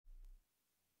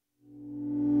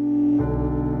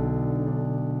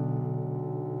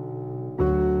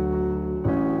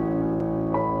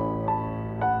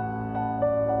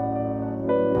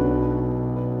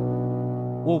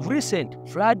Of recent,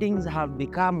 floodings have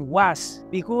become worse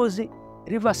because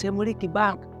River Semuliki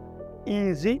Bank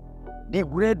is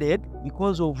degraded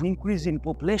because of increase in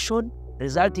population,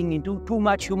 resulting into too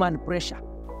much human pressure.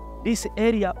 This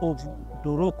area of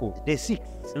Ntoroko, the 6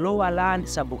 lower land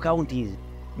sub-counties,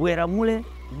 Bweramule,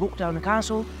 Buktown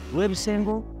Council,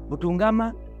 Rwebisengo,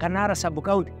 Butungama, Kanara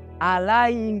sub-county, are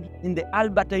lying in the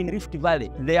Albertine Rift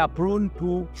Valley. They are prone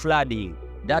to flooding.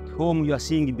 That home you are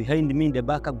seeing behind me in the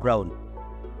background,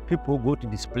 people got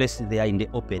displaced there in the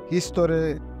open.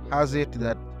 History has it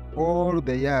that all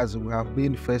the years we have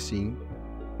been facing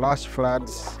flash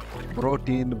floods brought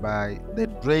in by the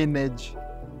drainage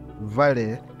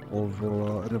valley of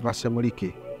River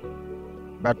Semuliki.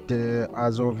 But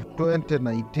as of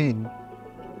 2019,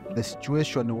 the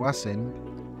situation worsened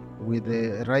with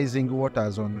the rising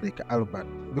waters on Lake Albert.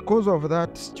 Because of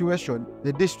that situation,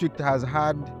 the district has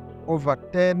had over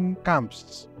 10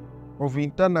 camps of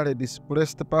internally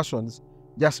displaced persons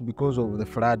just because of the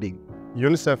flooding.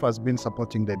 UNICEF has been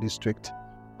supporting the district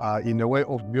in a way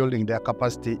of building their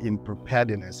capacity in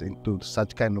preparedness into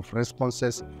such kind of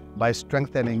responses by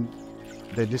strengthening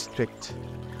the district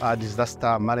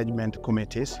disaster management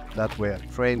committees that were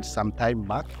trained some time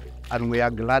back, and we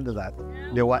are glad that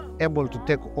they were able to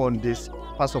take on this,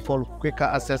 first of all, quicker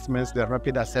assessments, the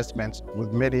rapid assessments,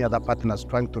 with many other partners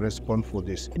trying to respond for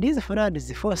this. These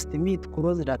floods forced me to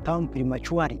close the town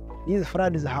prematurely. These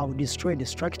floods have destroyed the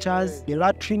structures, the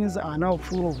latrines are now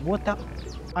full of water,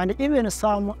 and even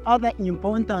some other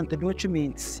important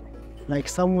documents, like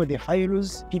some of the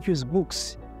files, people's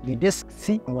books, the desks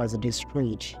was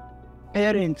destroyed.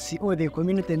 Parents or the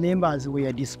community members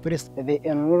were displaced. The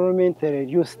enrollment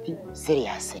reduced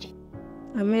seriously.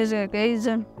 Amezi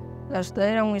akaiza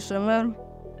gasitahira mu isomero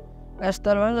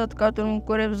gasitabanza tukaturi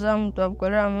mukora ebizamu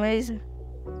twabikorera amaizi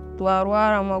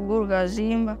twarwara amaguru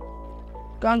gazimba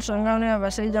kandi usanga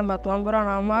abasajja batwambura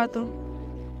n'amato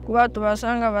kuba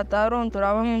tubasanga bataro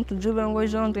turabamu tujube ngo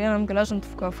izo tugenda mu class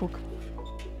tufukafuka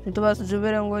tuba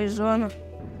tujubere ngo izona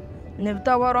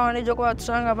nebitawaro n'ijyo kuba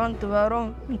tusanga abantu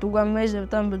baro tugwa amaizi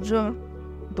bitambujo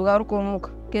tugaruka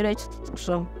umuka kere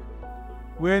kusoma.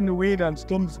 When wind and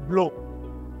storms blow,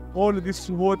 all this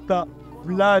water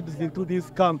floods into these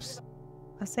camps.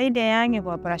 Asaide yange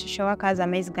bwaparashisha wakaza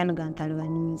amaizi gano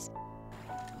gantalibaniza.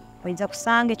 Oiza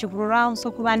kusanga ekigurura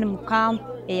nso kubani mu camp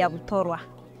eya Butorwa.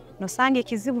 Nosanga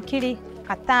ekizibu kiri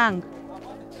Katanga.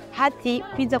 Hati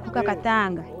kwiza kuka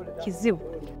Katanga kizibu.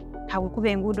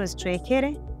 Habukube engudo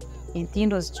zitwekere,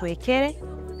 entindo zitwekere.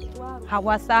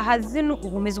 Hawasaha zinu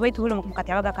ubumizi wetu buli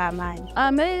mukati abaga kamani.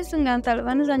 Amaizi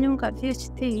gantalibaniza nyunka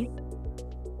VHT.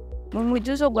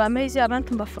 Mumujuzo gwa amaizi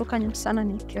abantu mbafurukanye sana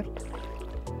nikero.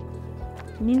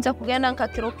 Ninza kugenda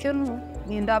nkakiro kinu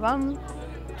nindabamu.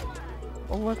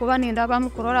 Ubu kuba nindabamu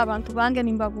kurora abantu bange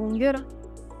nimbabungira.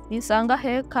 Ninsanga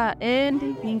heka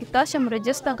endi ningitasha mu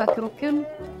register nkakiro kinu.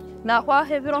 Na kwa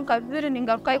hebiro nkabiri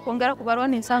ningaruka ikongera kubarwa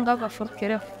ninsanga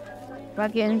bafurukire.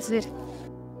 Bagenzire.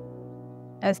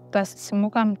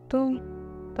 Twasimuka mtu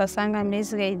twasanga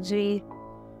amaizi gaijwi.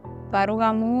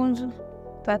 Twaruga munzu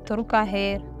twaturuka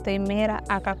hera twemera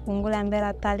akakungula mbere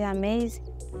atali amaizi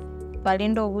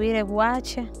balinda obwire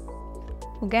bwace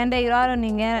ugenda iraro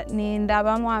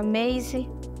nindabamu amaizi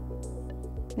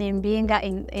nimbinga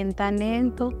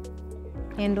entanento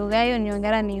endugayo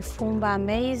nyongera nifumba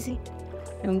amaizi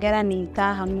nyongera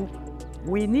nitaha nuko.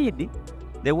 We need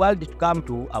the world to come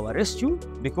to our rescue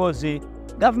because the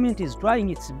government is trying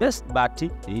its best, but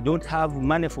they don't have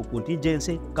money for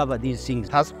contingency to cover these things.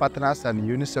 As partners, and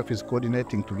UNICEF is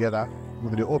coordinating together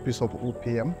with the Office of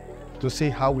OPM to see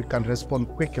how we can respond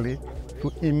quickly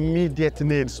to immediate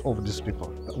needs of these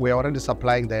people. We are already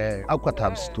supplying the aqua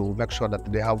tabs to make sure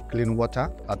that they have clean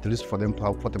water, at least for them to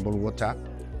have potable water.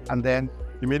 And then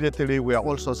immediately we are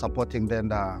also supporting them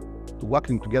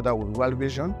working together with World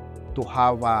Vision to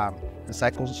have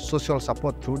psychosocial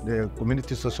support through the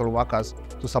community social workers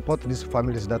to support these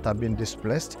families that have been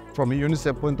displaced. From a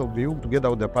UNICEF point of view, together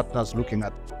with the partners looking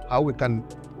at how we can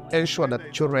ensure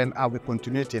that children have a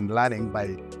continuity in learning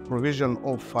by provision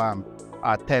of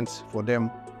tents for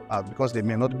them because they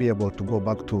may not be able to go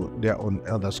back to their own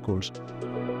other schools.